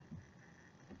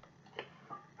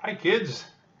Hi kids,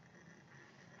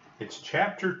 it's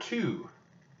chapter 2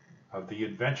 of the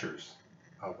adventures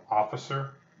of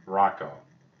Officer Rocco.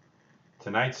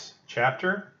 Tonight's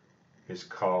chapter is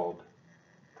called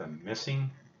The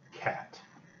Missing Cat.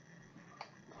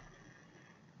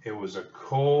 It was a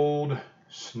cold,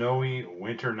 snowy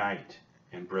winter night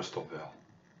in Bristolville.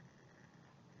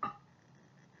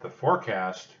 The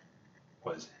forecast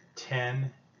was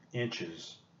 10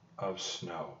 inches of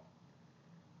snow.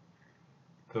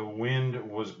 The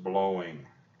wind was blowing.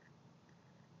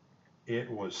 It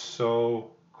was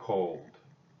so cold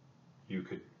you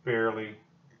could barely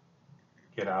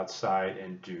get outside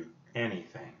and do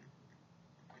anything.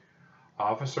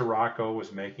 Officer Rocco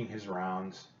was making his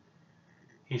rounds.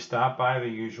 He stopped by the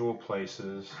usual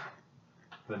places,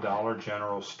 the Dollar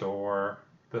General store,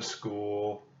 the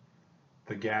school,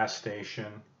 the gas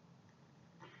station,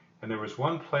 and there was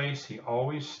one place he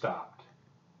always stopped,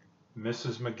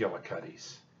 Mrs.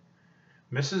 McGillicuddy's.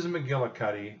 Mrs.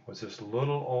 McGillicuddy was this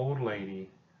little old lady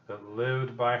that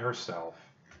lived by herself,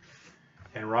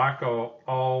 and Rocco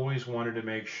always wanted to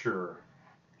make sure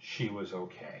she was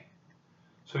okay.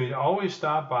 So he'd always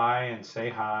stop by and say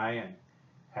hi and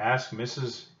ask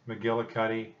Mrs.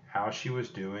 McGillicuddy how she was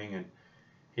doing, and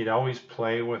he'd always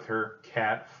play with her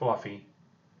cat Fluffy,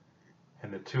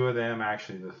 and the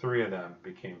three of them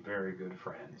became very good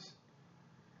friends.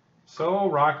 So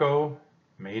Rocco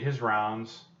made his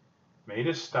rounds, made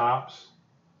his stopped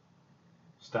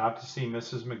to see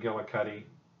Mrs. McGillicuddy,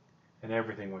 and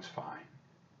everything was fine.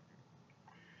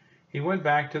 He went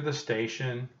back to the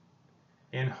station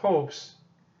in hopes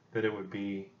that it would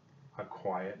be a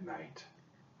quiet night.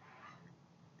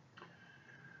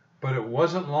 But it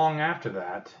wasn't long after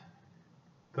that,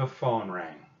 the phone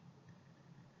rang.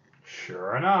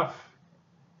 Sure enough,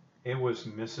 it was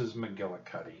Mrs.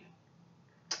 McGillicuddy.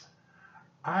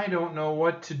 "I don't know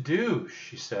what to do,"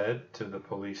 she said to the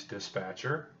police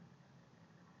dispatcher.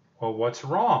 "Well, what's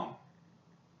wrong?"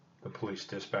 the police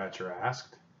dispatcher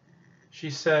asked.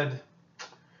 She said,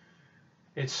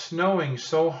 "It's snowing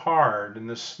so hard and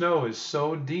the snow is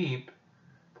so deep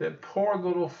that poor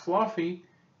little Fluffy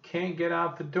can't get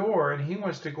out the door and he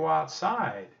wants to go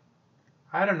outside.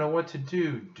 I don't know what to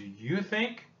do. Do you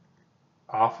think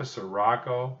Officer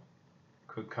Rocco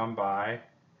could come by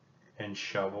and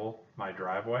shovel my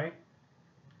driveway?"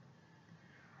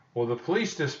 Well, the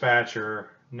police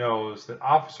dispatcher knows that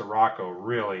Officer Rocco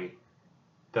really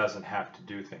doesn't have to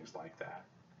do things like that.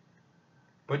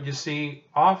 But you see,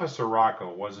 Officer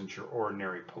Rocco wasn't your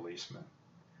ordinary policeman.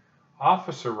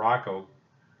 Officer Rocco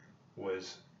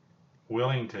was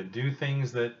willing to do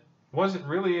things that wasn't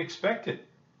really expected,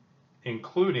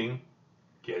 including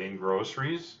getting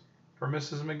groceries for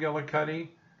Mrs. McGillicuddy,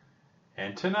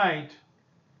 and tonight,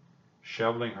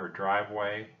 shoveling her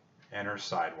driveway and her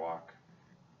sidewalk.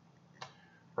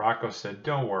 Rocco said,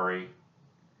 "Don't worry.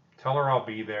 Tell her I'll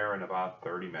be there in about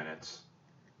 30 minutes.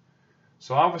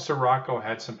 So Officer Rocco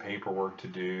had some paperwork to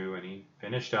do, and he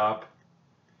finished up,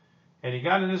 and he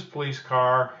got in his police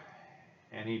car,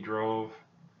 and he drove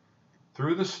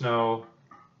through the snow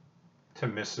to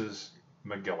Mrs.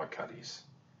 McGillicuddy's.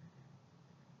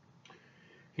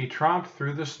 He tromped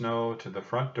through the snow to the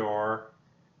front door,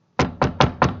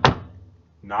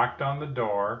 knocked on the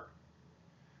door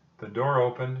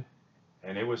opened,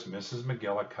 and it was Mrs.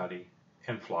 McGillicuddy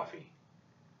and Fluffy.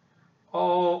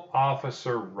 "Oh,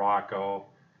 Officer Rocco,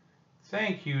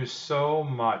 thank you so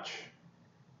much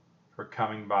for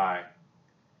coming by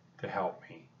to help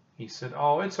me." He said,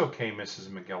 "Oh, it's okay, Mrs.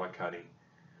 McGillicuddy.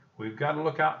 We've got to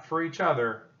look out for each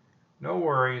other. No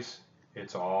worries,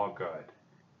 it's all good.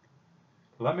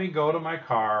 Let me go to my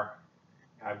car.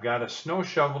 I've got a snow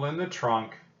shovel in the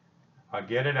trunk. I'll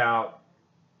get it out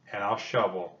and I'll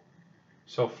shovel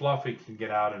so Fluffy can get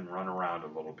out and run around a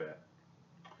little bit."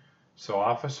 So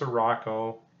Officer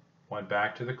Rocco went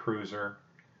back to the cruiser,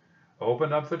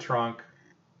 opened up the trunk,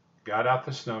 got out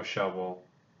the snow shovel,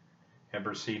 and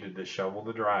proceeded to shovel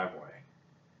the driveway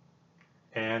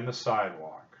and the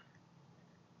sidewalk.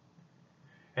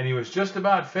 And he was just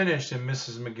about finished, and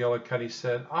Mrs. McGillicuddy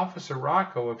said, "Officer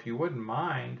Rocco, if you wouldn't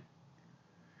mind,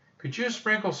 could you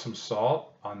sprinkle some salt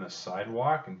on the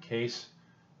sidewalk in case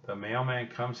the mailman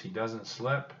comes he doesn't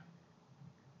slip?"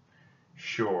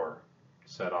 "Sure,"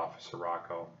 said Officer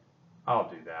Rocco. "I'll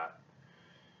do that."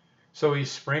 So he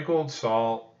sprinkled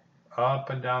salt up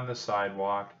and down the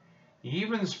sidewalk. He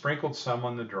even sprinkled some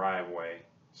on the driveway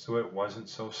so it wasn't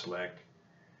so slick.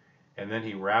 And then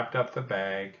he wrapped up the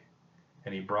bag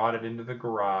and he brought it into the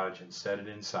garage and set it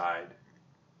inside.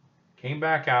 Came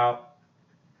back out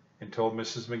and told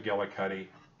Mrs. McGillicuddy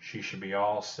she should be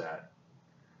all set.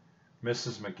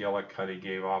 Mrs. McGillicuddy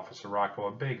gave Officer Rocco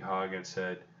a big hug and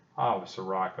said, "Officer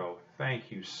Rocco,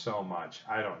 thank you so much.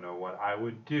 I don't know what I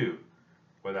would do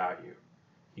without you."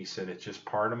 He said, "It's just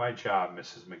part of my job,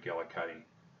 Mrs. McGillicuddy.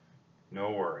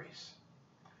 No worries."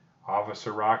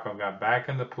 Officer Rocco got back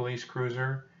in the police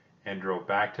cruiser and drove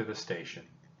back to the station.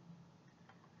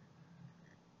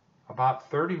 About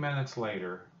 30 minutes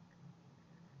later,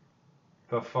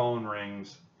 the phone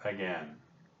rings again.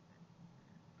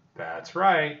 That's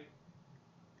right,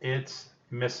 it's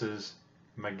Mrs.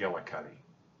 McGillicuddy.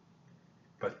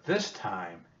 But this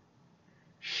time,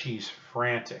 she's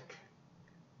frantic.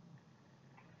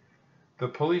 The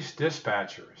police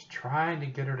dispatcher is trying to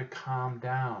get her to calm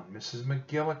down. "Mrs.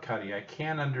 McGillicuddy, I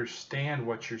can't understand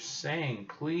what you're saying.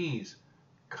 Please,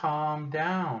 calm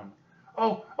down."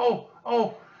 Oh,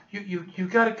 you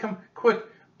gotta come quick.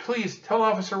 Please, tell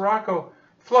Officer Rocco,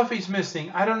 Fluffy's missing.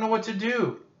 I don't know what to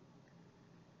do."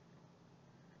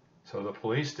 So the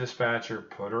police dispatcher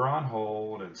put her on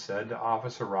hold and said to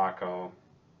Officer Rocco,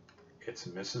 "It's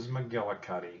Mrs.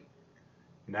 McGillicuddy.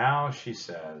 Now," she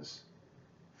says,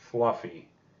 "Fluffy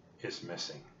is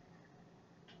missing."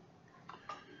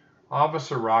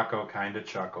 Officer Rocco kind of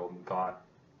chuckled and thought,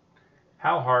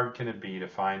 how hard can it be to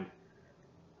find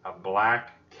a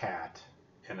black cat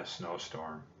in a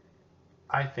snowstorm?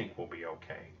 I think we'll be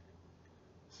okay.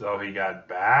 So he got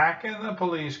back in the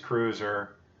police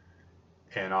cruiser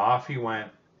and off he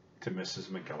went to Mrs.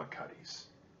 McGillicuddy's.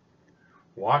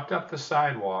 Walked up the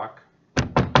sidewalk,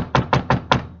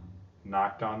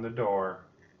 knocked on the door,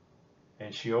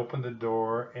 and she opened the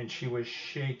door and she was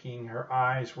shaking. Her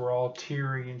eyes were all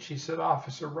teary and she said,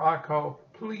 "Officer Rocco,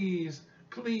 please,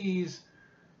 please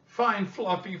find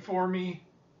Fluffy for me."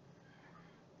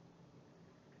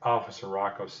 Officer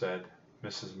Rocco said,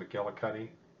 "Mrs. McGillicuddy,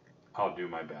 I'll do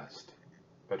my best.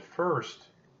 But first,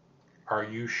 are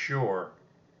you sure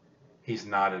he's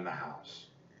not in the house?"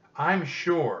 "I'm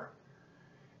sure."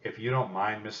 "If you don't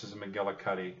mind, Mrs.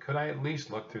 McGillicuddy, could I at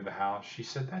least look through the house?" She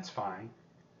said, "That's fine."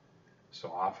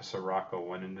 So Officer Rocco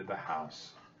went into the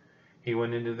house. He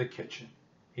went into the kitchen.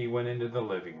 He went into the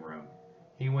living room.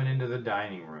 He went into the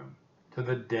dining room, to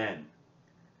the den,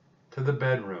 to the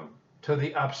bedroom, to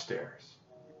the upstairs,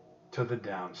 to the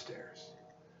downstairs.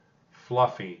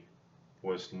 Fluffy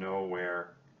was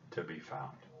nowhere to be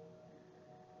found.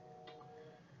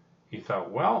 He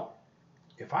thought, well,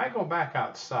 if I go back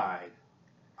outside,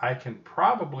 I can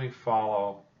probably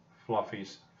follow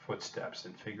Fluffy's footsteps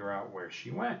and figure out where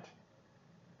she went.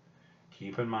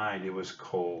 Keep in mind, it was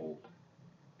cold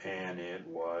and it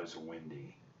was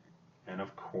windy. And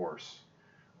of course,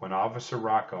 when Officer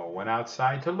Rocco went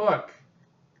outside to look,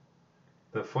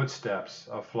 the footsteps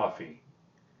of Fluffy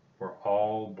were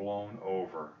all blown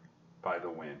over by the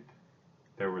wind.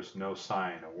 There was no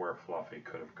sign of where Fluffy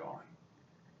could have gone.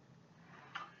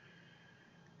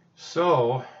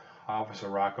 So Officer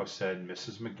Rocco said,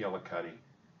 "Mrs. McGillicuddy,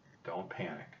 don't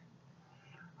panic.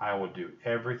 I will do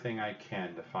everything I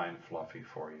can to find Fluffy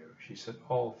for you." She said,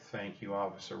 "Oh, thank you,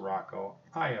 Officer Rocco.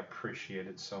 I appreciate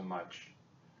it so much."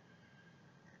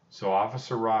 So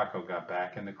Officer Rocco got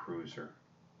back in the cruiser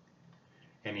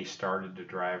and he started to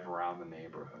drive around the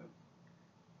neighborhood.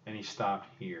 And he stopped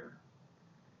here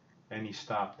and he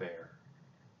stopped there.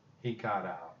 He got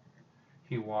out.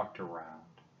 He walked around.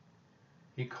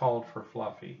 He called for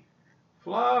Fluffy.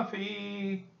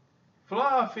 "Fluffy!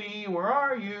 Fluffy, where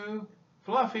are you?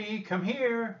 Fluffy, come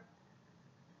here."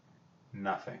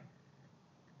 Nothing.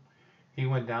 He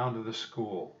went down to the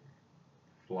school.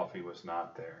 Fluffy was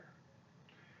not there.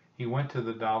 He went to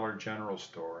the Dollar General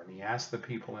store and he asked the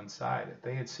people inside if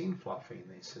they had seen Fluffy, and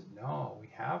they said, "No, we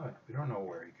haven't. We don't know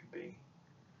where he could be."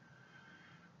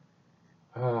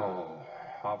 Oh,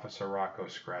 Officer Rocco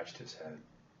scratched his head.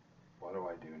 What do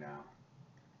I do now?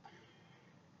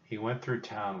 He went through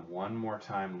town one more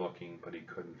time looking, but he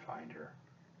couldn't find her.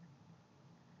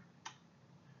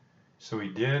 So he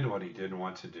did what he didn't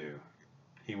want to do.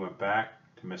 He went back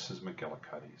to Mrs.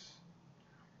 McGillicuddy's,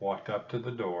 walked up to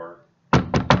the door,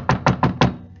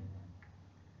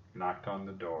 knocked on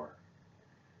the door.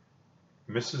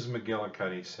 Mrs.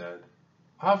 McGillicuddy said,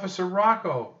 "Officer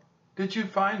Rocco, did you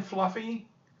find Fluffy?"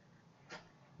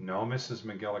 "No, Mrs.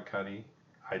 McGillicuddy,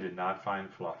 I did not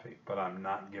find Fluffy, but I'm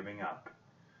not giving up.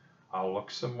 I'll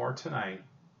look some more tonight,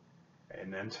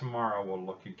 and then tomorrow we'll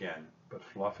look again, but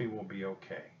Fluffy will be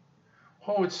okay."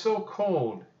 "Oh, it's so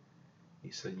cold." He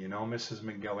said, "You know, Mrs.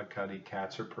 McGillicuddy,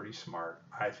 cats are pretty smart.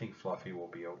 I think Fluffy will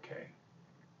be okay."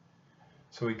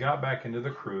 So he got back into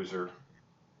the cruiser,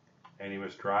 and he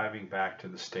was driving back to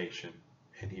the station,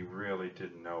 and he really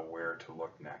didn't know where to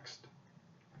look next.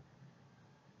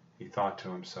 He thought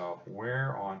to himself,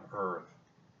 where on earth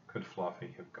could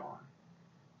Fluffy have gone?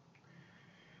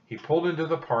 He pulled into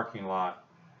the parking lot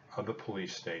of the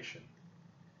police station,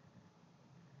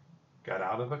 got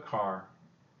out of the car,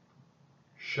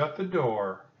 shut the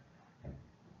door,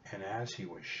 and as he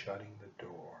was shutting the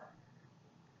door,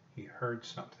 he heard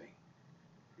something.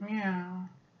 Meow,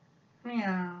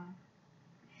 meow,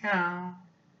 meow.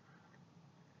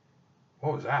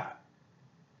 What was that?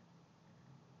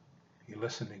 He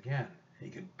listened again. He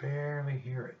could barely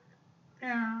hear it.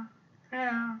 Meow,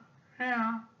 meow,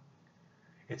 meow.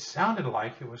 It sounded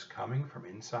like it was coming from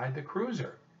inside the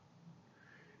cruiser.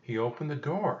 He opened the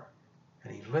door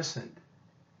and he listened,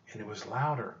 and it was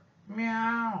louder.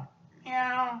 Meow,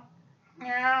 meow,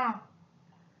 meow.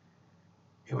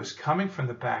 It was coming from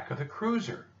the back of the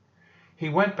cruiser. He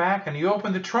went back and he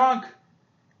opened the trunk.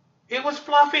 It was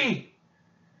Fluffy.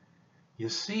 You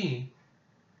see,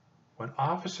 when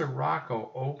Officer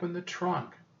Rocco opened the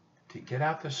trunk to get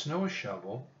out the snow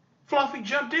shovel, Fluffy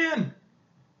jumped in.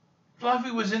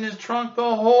 Fluffy was in his trunk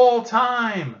the whole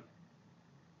time.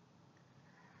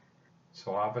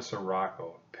 So Officer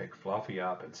Rocco picked Fluffy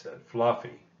up and said,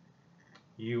 Fluffy,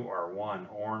 you are one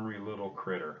ornery little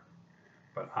critter,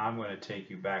 but I'm going to take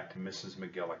you back to Mrs.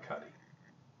 McGillicuddy,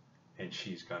 and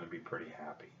she's going to be pretty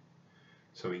happy.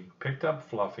 So he picked up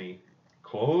Fluffy,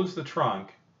 closed the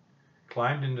trunk,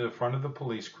 climbed into the front of the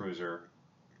police cruiser,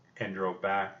 and drove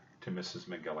back to Mrs.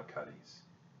 McGillicuddy's.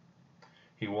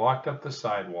 He walked up the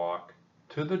sidewalk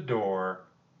to the door.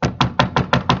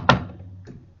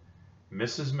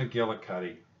 Mrs.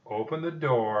 McGillicuddy opened the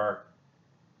door,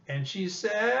 and she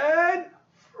said,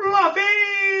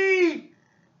 Fluffy,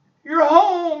 you're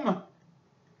home.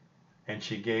 And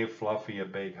she gave Fluffy a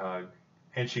big hug,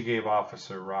 and she gave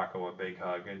Officer Rocco a big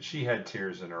hug, and she had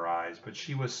tears in her eyes, but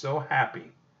she was so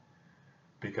happy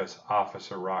because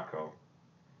Officer Rocco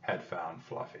had found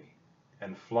Fluffy,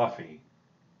 and Fluffy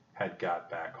had got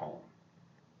back home.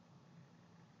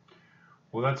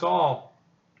 Well, that's all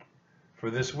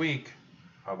for this week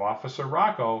of Officer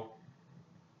Rocco.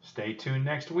 Stay tuned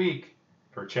next week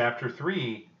for Chapter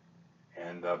 3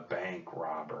 and the Bank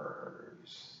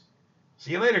Robbers.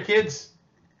 See you later, kids.